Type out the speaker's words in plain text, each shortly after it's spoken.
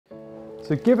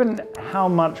So given how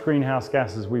much greenhouse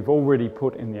gases we've already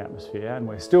put in the atmosphere, and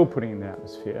we're still putting in the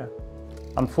atmosphere,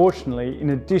 unfortunately,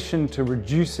 in addition to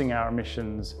reducing our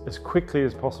emissions as quickly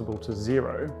as possible to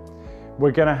zero,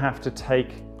 we're going to have to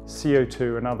take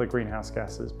CO2 and other greenhouse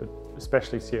gases, but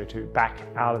especially CO2, back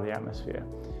out of the atmosphere.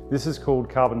 This is called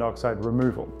carbon dioxide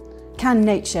removal. Can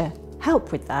nature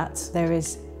help with that? There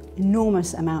is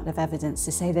enormous amount of evidence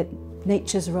to say that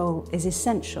nature's role is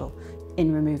essential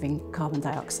in removing carbon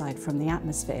dioxide from the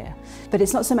atmosphere. But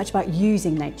it's not so much about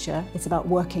using nature, it's about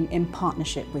working in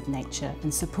partnership with nature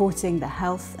and supporting the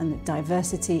health and the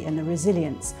diversity and the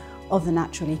resilience of the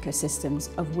natural ecosystems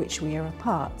of which we are a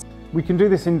part. We can do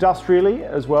this industrially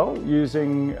as well,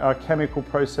 using chemical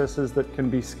processes that can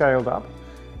be scaled up.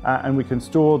 And we can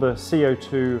store the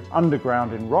CO2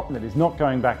 underground in rock that is not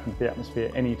going back into the atmosphere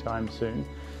anytime soon.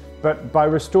 But by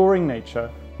restoring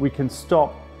nature, we can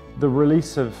stop the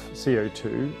release of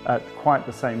CO2 at quite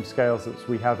the same scales as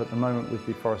we have at the moment with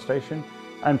deforestation,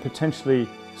 and potentially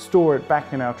store it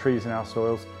back in our trees and our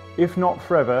soils, if not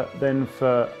forever, then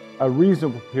for a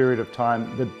reasonable period of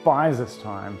time that buys us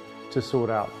time to sort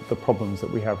out the problems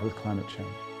that we have with climate change.